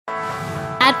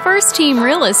First Team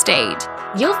Real Estate.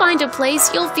 You'll find a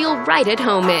place you'll feel right at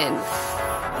home in.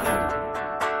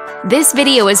 This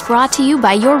video is brought to you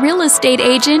by your real estate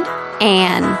agent,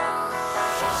 Anne.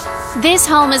 This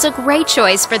home is a great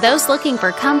choice for those looking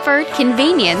for comfort,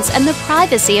 convenience, and the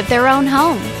privacy of their own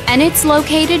home, and it's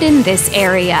located in this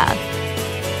area.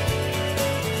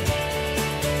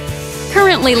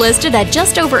 Currently listed at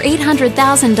just over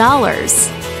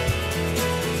 $800,000.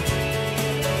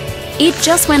 It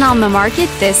just went on the market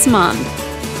this month.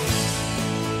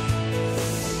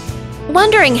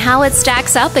 Wondering how it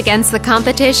stacks up against the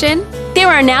competition? There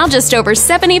are now just over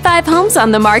 75 homes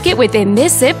on the market within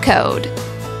this zip code.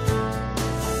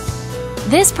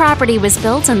 This property was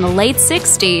built in the late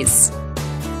 60s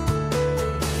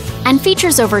and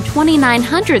features over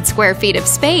 2,900 square feet of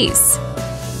space,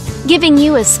 giving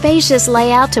you a spacious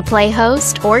layout to play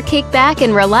host or kick back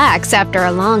and relax after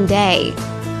a long day.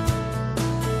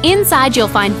 Inside you'll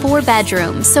find 4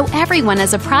 bedrooms, so everyone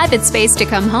has a private space to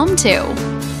come home to,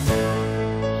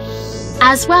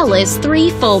 as well as 3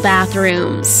 full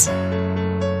bathrooms.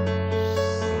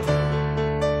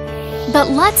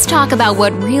 But let's talk about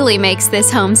what really makes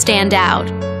this home stand out.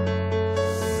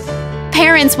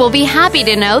 Parents will be happy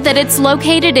to know that it's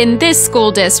located in this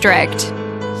school district.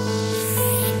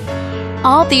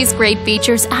 All these great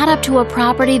features add up to a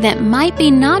property that might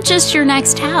be not just your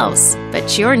next house,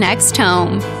 but your next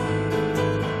home.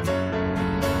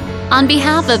 On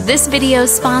behalf of this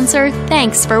video's sponsor,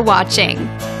 thanks for watching.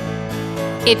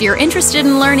 If you're interested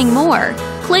in learning more,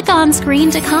 click on screen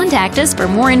to contact us for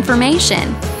more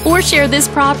information or share this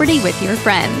property with your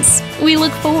friends. We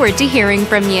look forward to hearing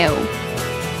from you.